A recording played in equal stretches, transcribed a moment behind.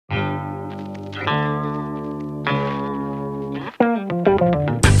Your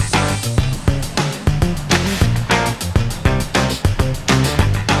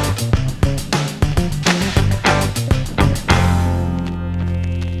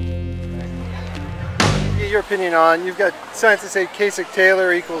opinion on, you've got signs that say Kasich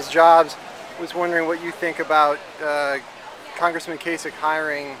Taylor equals jobs. Was wondering what you think about Congressman Kasich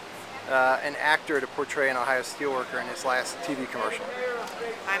hiring an actor to portray an Ohio steelworker in his last TV commercial.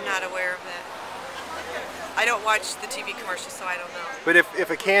 I'm not aware of that. I don't watch the TV commercials, so I don't know. But if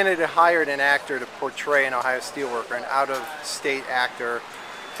a candidate hired an actor to portray an Ohio steelworker, an out-of-state actor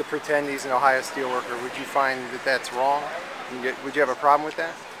to pretend he's an Ohio steelworker, would you find that that's wrong? Would you have a problem with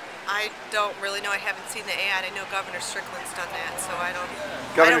that? I don't really know. I haven't seen the ad. I know Governor Strickland's done that, so I don't.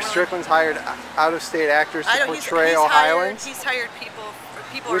 Governor Strickland's hired out-of-state actors to portray Ohioans? He's hired people.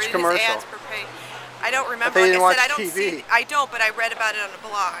 Which are in commercial? his ads per page. I don't remember. They didn't like I watch said, I don't TV. I don't, but I read about it on a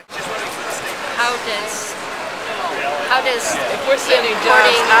blog. How does if we're sending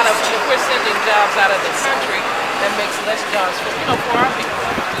jobs out of the country, that makes less jobs for our people.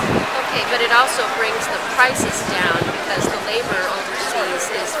 Okay, but it also brings the prices down because the labor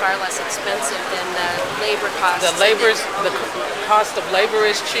overseas is far less expensive than the labor costs. The cost of labor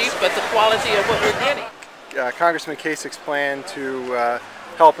is cheap, but the quality of what we're getting. Congressman Kasich's plan to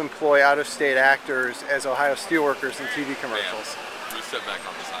help employ out-of-state actors as Ohio steelworkers in TV commercials. We sit back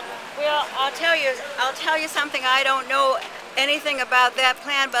on the sidewalk. Well, I'll tell you something. I don't know anything about that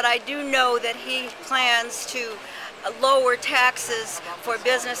plan, but I do know that he plans to lower taxes for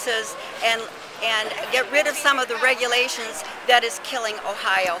businesses and get rid of some of the regulations that is killing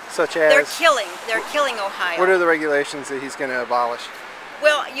Ohio. Such as? They're killing Ohio. What are the regulations that he's going to abolish?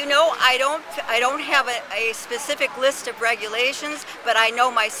 Well, you know, I don't have a specific list of regulations, but I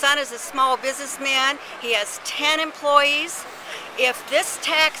know my son is a small businessman. He has 10 employees. If this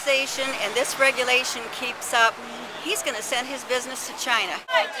taxation and this regulation keeps up, he's going to send his business to China.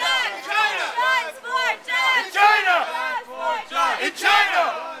 In China! In China! In China!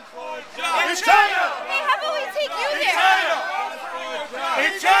 Hey, how about we take you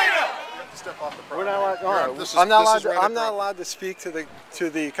there? In China! We're not allowed. I'm not allowed to speak to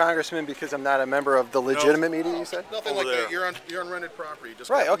the congressman because I'm not a member of the legitimate media. You said Nothing like that. You're on rented property. Just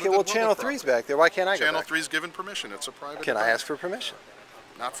right. Okay. Well, Channel 3's back there. Why can't I go Channel back? 3's given permission. It's a private. Can I ask for permission?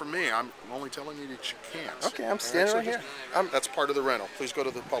 Not from me. I'm only telling you that you can't. Okay. I'm standing right here. That's part of the rental. Please go to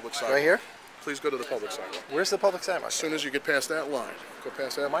the public side. Right here. Please go to the public sidewalk. Where's the public sidewalk? As soon as you get past that line, go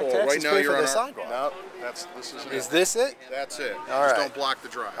past that pole. Taxes Right now pay you're for on the sidewalk. No, this is it. Is this it? That's it. All Just right. don't block the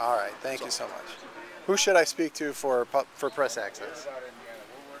drive. All right. Thank you so much. Who should I speak to for press access?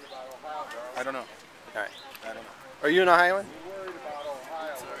 I don't know. All right. I don't know. Are you an Ohioan?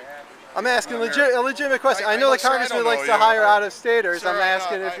 I'm asking a legitimate question. I know the congressman likes to hire out-of-staters. I'm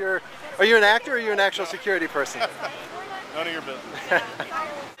asking if you're... Are you an actor or are you an actual security person? None of your business.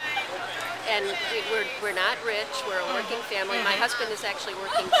 And we're not rich. We're a working family. My husband is actually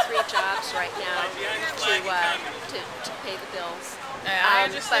working 3 jobs right now to pay the bills. I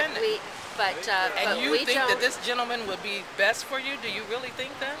understand that. But you think that this gentleman would be best for you? Do you really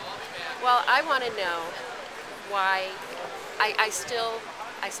think that? Well, I want to know why. I still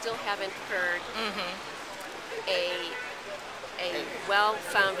haven't heard a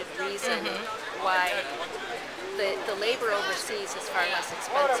well-founded reason why the labor overseas is far less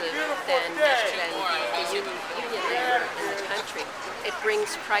expensive than the union labor in the country. It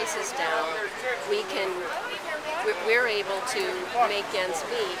brings prices down. We're able to make ends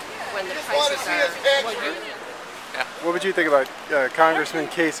meet when the prices are. What would you think about Congressman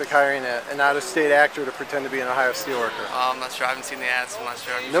Kasich hiring an out-of-state actor to pretend to be an Ohio steelworker? I'm not sure. I haven't seen the ads. I'm not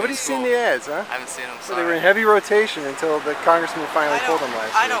sure. Nobody's seen the ads, huh? I haven't seen them. So they were in heavy rotation until the congressman finally pulled them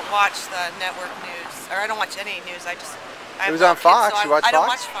last I week. don't watch the network news, or I don't watch any news. It was on Fox. You watch Fox? I don't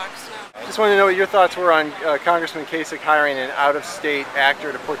watch Fox, no. Just wanted to know what your thoughts were on Congressman Kasich hiring an out-of-state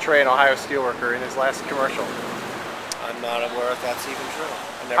actor to portray an Ohio steelworker in his last commercial. I'm not aware if that's even true.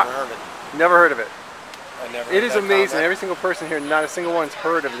 I never heard of it. Never heard of it. I never It is amazing. Every single person here, not a single one's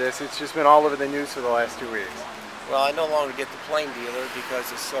heard of this. It's just been all over the news for the last 2 weeks. Well, I no longer get the plain dealer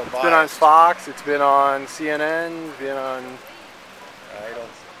because it's so biased. It's been on Fox. It's been on CNN. It's been on...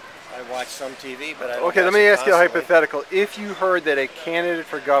 I watch some TV, but I don't Okay, let watch me it ask you a constantly. hypothetical. If you heard that a candidate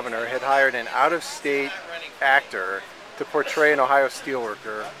for governor had hired an out-of-state actor to portray an Ohio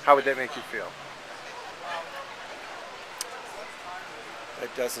steelworker, how would that make you feel? It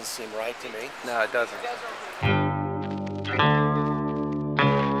doesn't seem right to me. No, it doesn't.